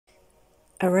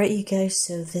Alright, you guys,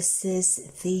 so this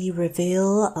is the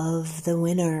reveal of the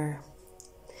winner.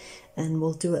 And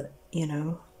we'll do it,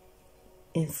 in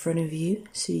front of you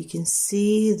so you can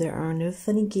see there are no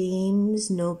funny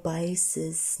games, no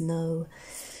biases, no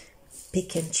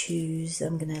pick and choose.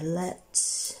 I'm gonna let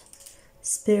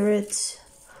Spirit,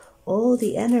 all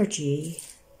the energy,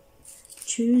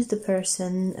 choose the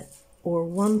person or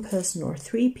one person or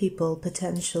three people,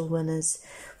 potential winners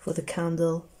for the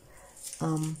candle.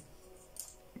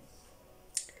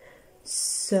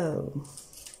 So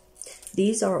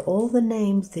these are all the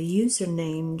names, the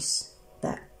usernames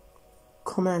that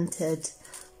commented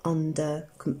under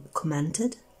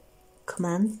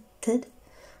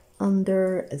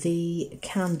the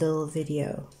candle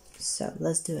video. So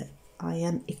let's do it. I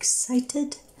am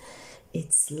excited.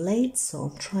 It's late,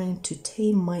 so I'm trying to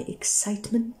tame my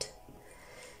excitement.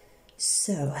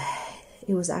 So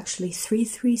it was actually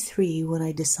 333 when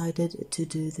I decided to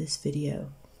do this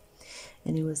video.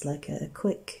 And it was like a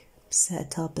quick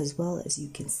setup as well, as you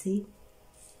can see.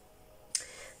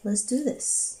 Let's do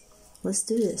this. Let's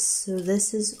do this. So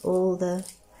this is all the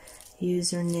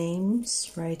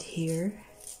usernames right here.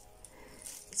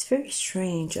 It's very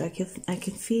strange. I can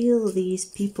feel these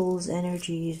people's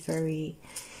energies very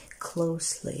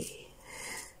closely.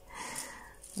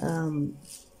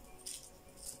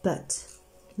 But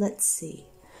let's see.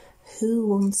 Who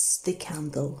wants the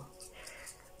candle?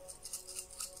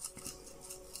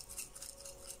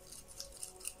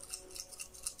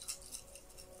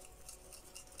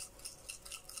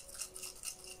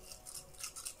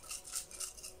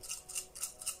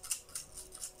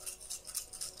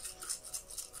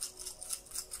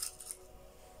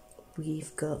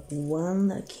 We've got one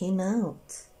that came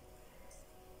out.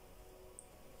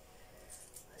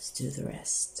 Let's do the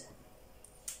rest.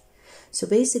 So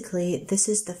basically, this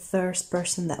is the first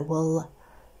person that will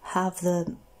have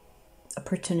the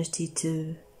opportunity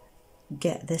to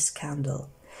get this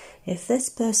candle. If this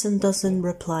person doesn't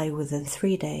reply within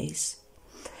 3 days,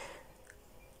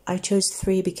 I chose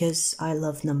 3 because I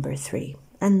love number 3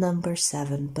 and number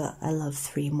 7, but I love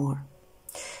 3 more.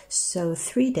 So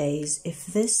 3 days, if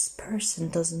this person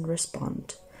doesn't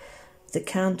respond, the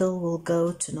candle will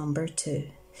go to number 2.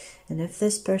 And if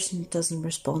this person doesn't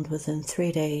respond within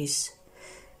 3 days,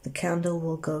 the candle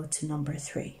will go to number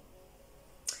 3.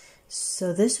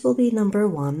 So this will be number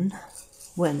 1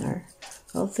 winner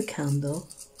of the candle.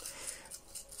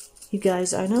 You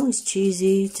guys, I know it's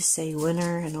cheesy to say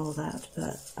winner and all that,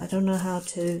 but I don't know how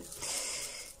to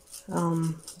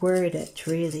word it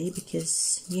really,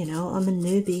 because I'm a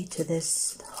newbie to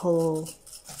this whole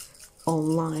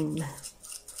online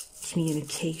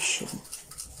communication.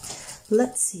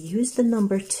 Let's see, who's the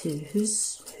number 2?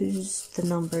 Who's the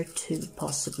number 2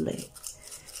 possibly?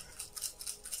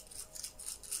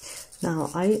 Now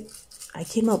I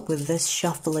came up with this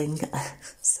shuffling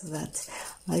so that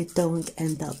I don't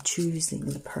end up choosing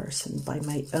the person by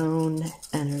my own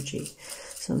energy.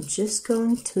 So I'm just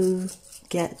going to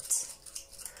get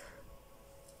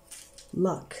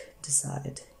luck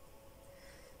decide.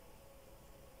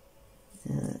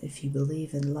 If you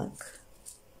believe in luck.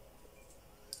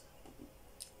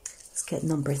 Let's get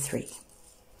number 3.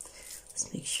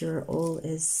 Let's make sure all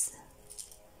is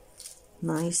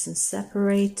nice and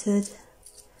separated.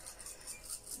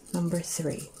 Number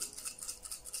 3.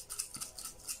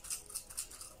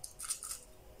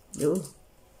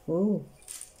 Oh.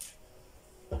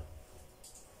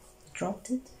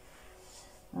 Dropped it.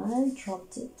 I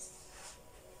dropped it.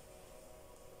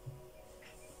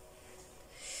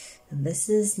 And this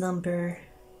is number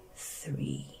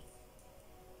 3.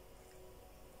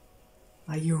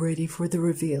 Are you ready for the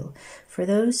reveal? For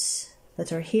those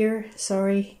that are here,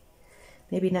 sorry.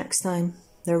 Maybe next time.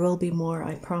 There will be more,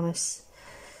 I promise.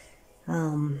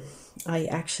 I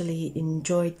actually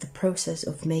enjoyed the process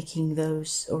of making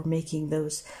those.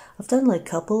 I've done like a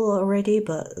couple already,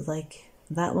 but like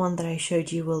that one that I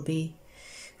showed you will be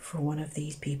for one of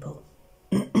these people.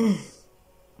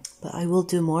 But I will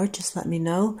do more, just let me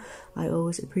know. I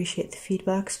always appreciate the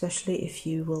feedback, especially if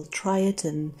you will try it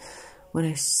and when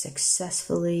I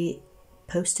successfully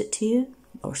post it to you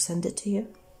or send it to you.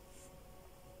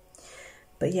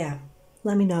 But yeah,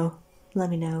 let me know,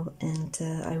 and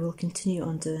I will continue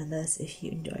on doing this if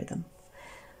you enjoy them.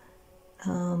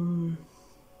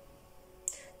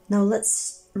 Now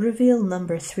let's reveal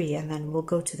number 3 and then we'll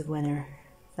go to the winner.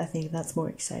 I think that's more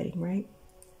exciting, right?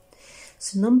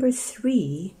 So number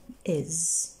 3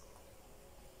 is...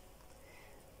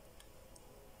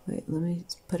 Wait, let me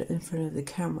put it in front of the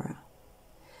camera.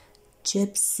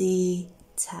 Gypsy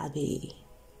Tabby.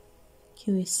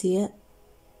 Can we see it?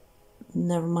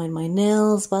 Never mind my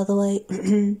nails, by the way.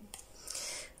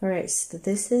 Alright, so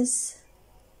this is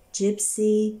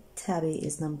Gypsy Tabby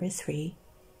is number 3.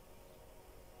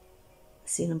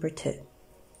 Let's see number 2.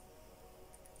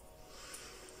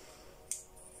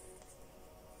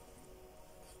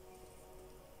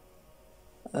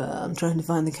 I'm trying to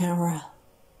find the camera.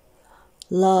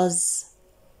 Los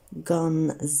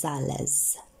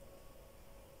Gonzalez.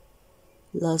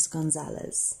 Los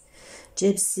Gonzalez.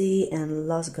 Gypsy and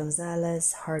Los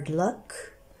Gonzalez, hard luck.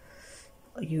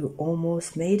 You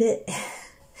almost made it.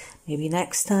 Maybe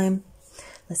next time.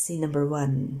 Let's see number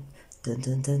 1.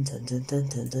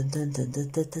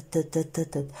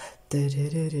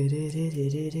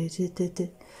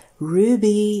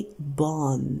 Ruby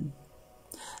Bond.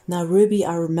 Now, Ruby,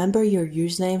 I remember your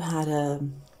username had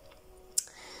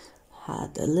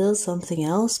a little something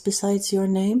else besides your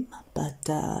name, but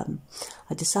I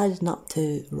decided not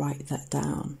to write that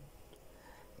down.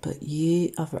 But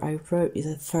I wrote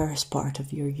the first part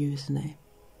of your username.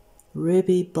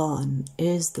 Ruby Bond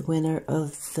is the winner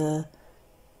of the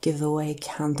giveaway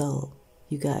candle,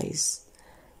 you guys.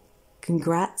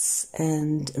 Congrats,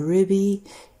 and Ruby,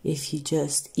 if you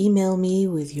just email me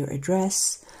with your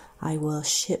address, I will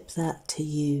ship that to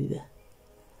you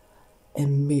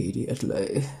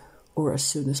immediately, or as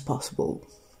soon as possible.